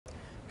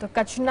તો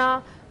કચ્છના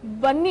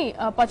બન્ની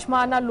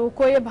પંચમહાલના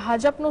લોકોએ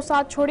ભાજપનો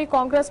સાથ છોડી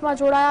કોંગ્રેસમાં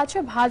જોડાયા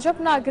છે।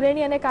 ભાજપના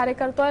અગ્રણી અને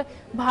કાર્યકર્તાઓએ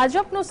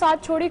ભાજપનો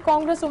સાથ છોડી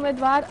કોંગ્રેસ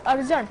ઉમેદવાર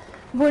અર્જણ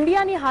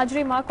ભુંડિયાની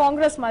હાજરીમાં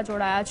કોંગ્રેસમાં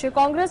જોડાયા છે।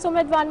 કોંગ્રેસ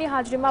ઉમેદવારની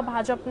હાજરીમાં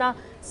ભાજપના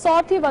 100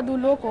 થી વધુ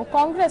લોકો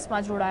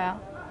કોંગ્રેસમાં જોડાયા।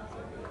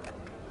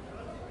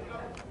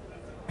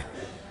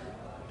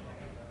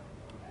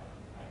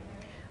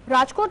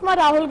 રાજકોટમાં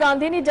રાહુલ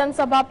ગાંધીની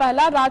જનસભા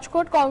પહેલા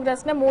રાજકોટ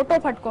કોંગ્રેસને મોટો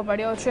ફટકો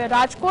પડ્યો છે।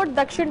 રાજકોટ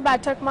દક્ષિણ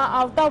બેઠકમાં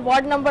આવતા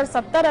વોર્ડ નંબર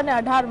 17 અને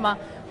 18માં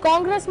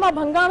કોંગ્રેસમાં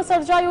ભંગાણ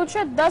સર્જાયું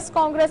છે। 10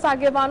 કોંગ્રેસ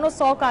આગેવાનો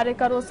 100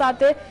 કાર્યકરો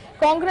સાથે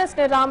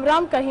કોંગ્રેસને રામ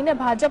રામ કહીને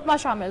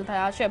ભાજપમાં સામેલ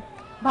થયા છે।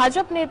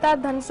 ભાજપ નેતા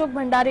ધનસુખ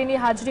ભંડારીની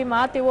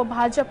હાજરીમાં તેઓ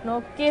ભાજપનો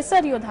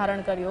કેસરીયો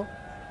ધારણ કર્યો।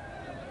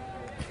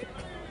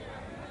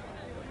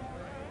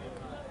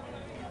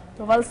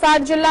 તો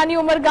વલસાડ જિલ્લાની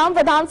ઉમરગામ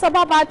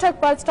વિધાનસભા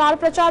બેઠક પર સ્ટાર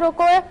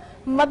પ્રચારકોએ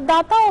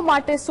मतदाताओं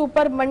માટે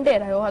सुपर मंडे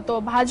રહ્યો હતો।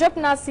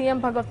 ભાજપના સીએમ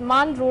ભગવત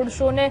માન રોડ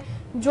શોને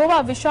જોવા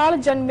વિશાળ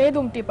જનમેદ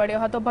ઉમટી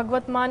પડ્યો હતો।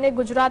 ભગવત માને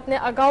ગુજરાતને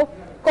અગાઉ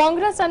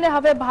કોંગ્રેસ અને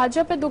હવે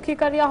ભાજપે દુખી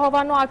કર્યા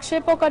હોવાનો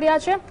આક્ષેપો કર્યા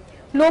છે।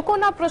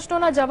 લોકોના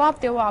પ્રશ્નોના જવાબ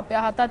તેઓ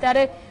આપ્યા હતા।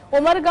 ત્યારે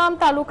ઉમરગામ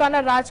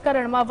તાલુકાના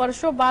રાજકારણમાં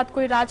વર્ષો બાદ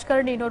કોઈ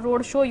રાજકારણીનો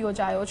રોડ શો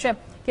યોજાયો છે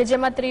કે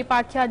જેમાં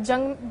ત્રિપાખ્યા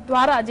જંગ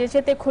દ્વારા જે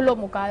છે તે ખુલ્લો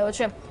મુકાયો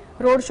છે।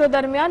 રોડ શો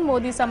દરમિયાન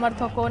મોદી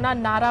સમર્થકોના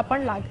નારા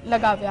પણ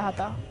લગાવ્યા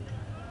હતા।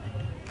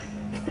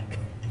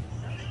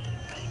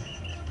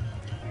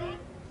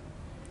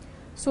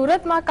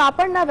 સુરતમાં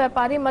કાપડના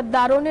વેપારી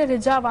મતદારોને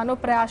રીઝવવાનો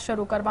પ્રયાસ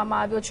શરૂ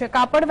કરવામાં આવ્યો છે।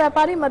 કાપડ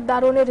વેપારી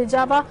મતદારોને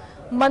રીઝવવા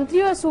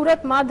મંત્રીઓએ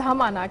સુરતમાં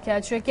ધામા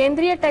નાખ્યા છે।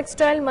 કેન્દ્રીય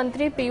ટેક્સટાઇલ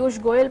મંત્રી પિયુષ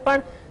ગોયલ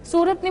પણ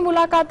સુરતની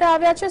મુલાકાતે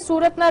આવ્યા છે।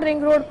 સુરતના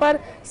રિંગ રોડ પર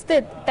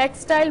સ્થિત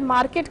ટેક્સટાઇલ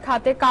માર્કેટ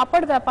ખાતે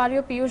કાપડ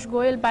વેપારીઓ પિયુષ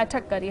ગોયલ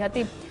બેઠક કરી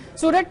હતી।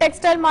 સુરત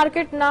ટેક્સટાઇલ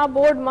માર્કેટના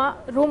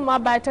બોર્ડમાં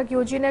રૂમમાં બેઠક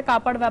યોજીને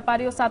કાપડ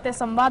વેપારીઓ સાથે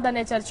સંવાદ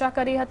અને ચર્ચા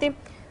કરી હતી।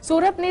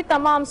 સુરતની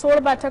તમામ 16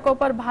 બેઠકો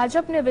પર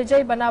ભાજપને વિજય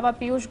બનાવવા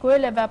પિયુષ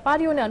ગોયલે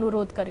વેપારીઓને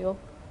અનુરોધ કર્યો।